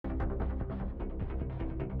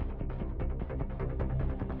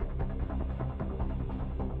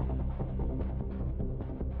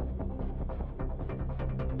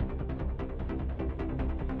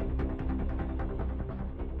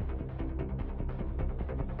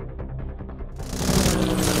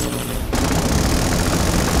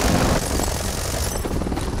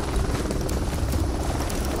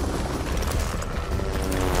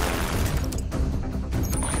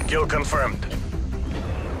Kill confirmed.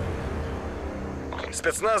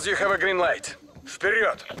 Spetsnaz, you have a green light.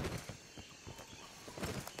 Вперед!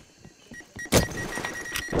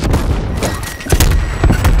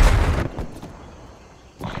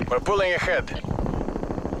 We're pulling ahead.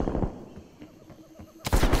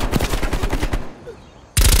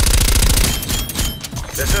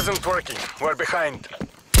 This isn't working. We're behind.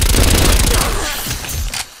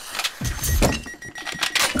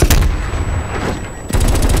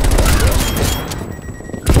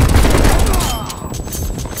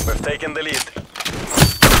 We've taken the lead.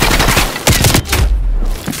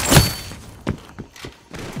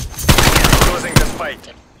 Losing this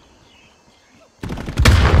fight.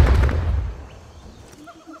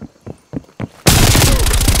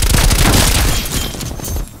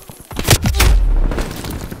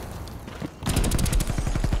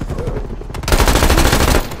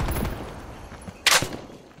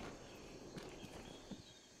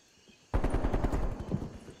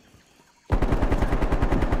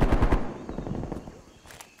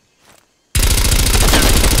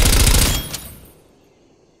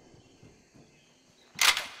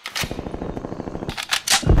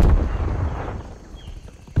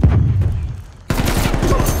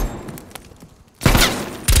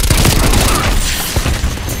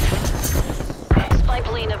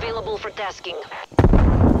 Available for tasking.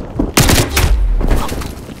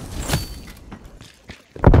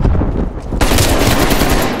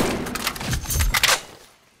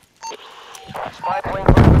 Spy plane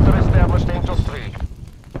perimeter established, Angel 3.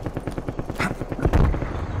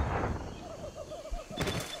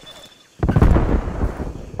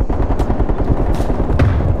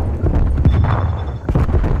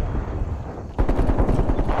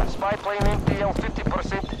 Spy plane NPL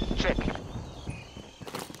 50%, check.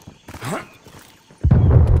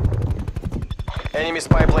 Enemy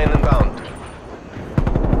spy plane inbound.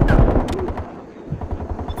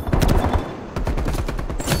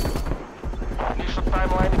 Initial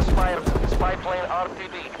timeline expired. Spy plane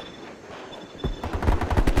RTB.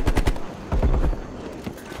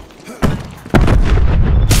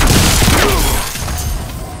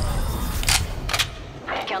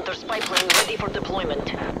 Counter spy plane ready for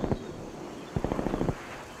deployment.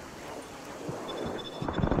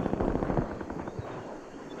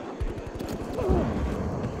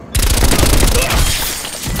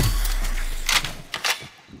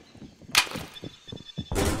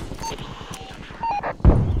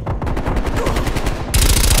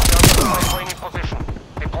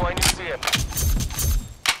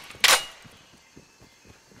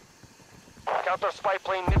 Counter spy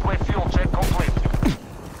plane midway fuel check complete.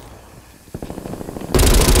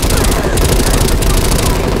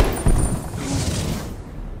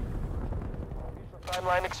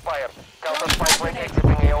 Timeline expired. Counter spy plane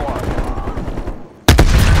exiting AOR.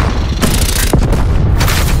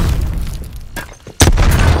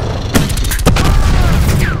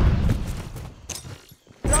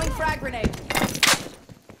 Throwing frag grenade.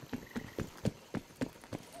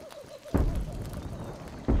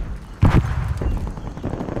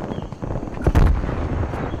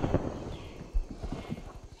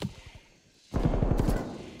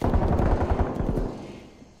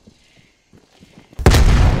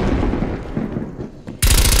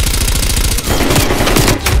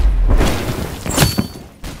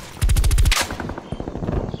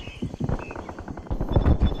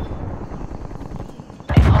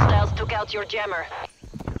 Took out your jammer.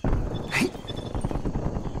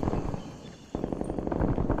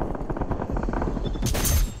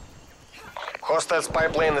 Hostile spy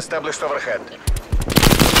plane established overhead.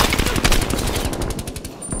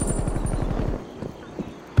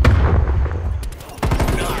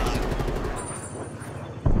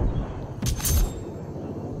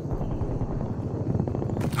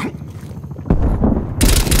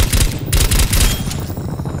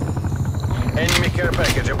 Enemy care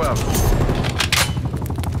package above.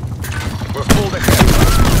 We've pulled ahead.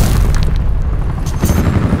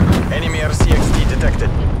 Enemy RCXD detected.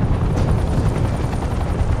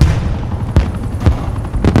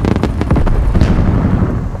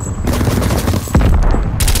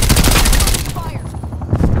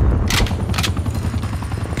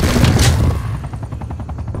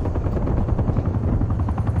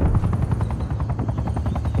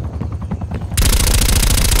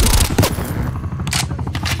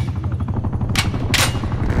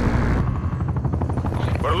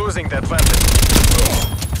 We're losing the advantage.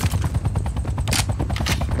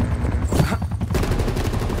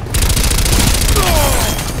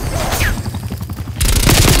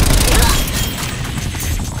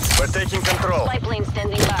 spy plane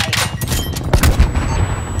standing by.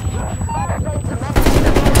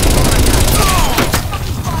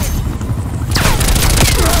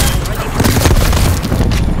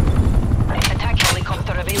 Attack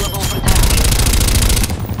helicopter available for tasking.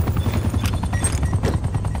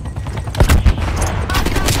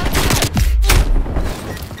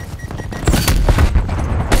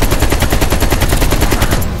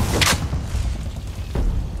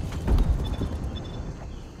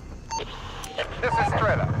 This is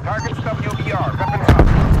Strela. Targets WBR. Weapons up.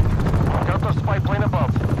 Counter spy plane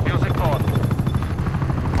above. Music on.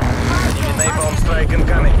 Enemy napalm strike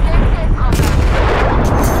incoming.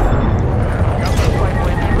 Counter spy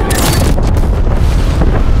plane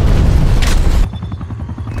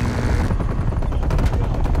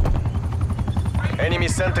Enemy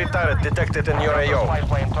sentry turret detected in your Counter AO. spy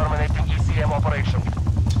plane terminating ECM operation.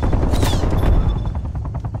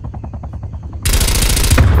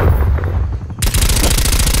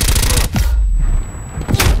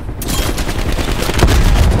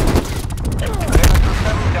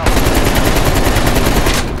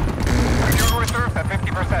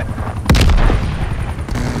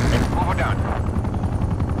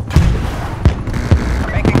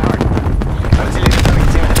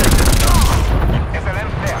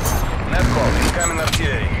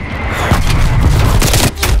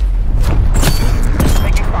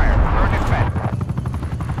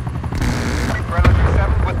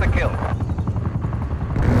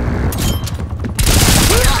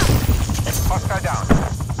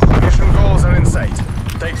 Mission goals are in sight.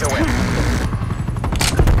 Take the win.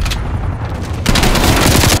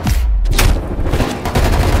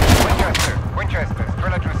 Winchester,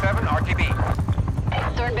 Strela 27,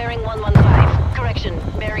 RTB. Turn bearing 115. Correction,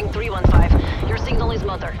 bearing 315. Your signal is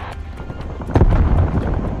mother.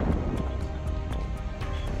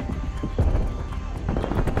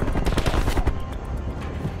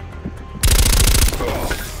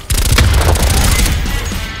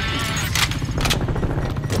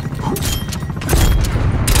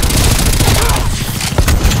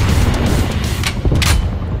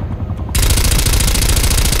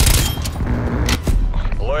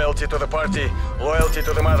 Loyalty to the party, loyalty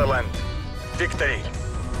to the motherland. Victory.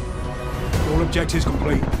 All objectives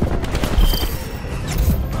complete.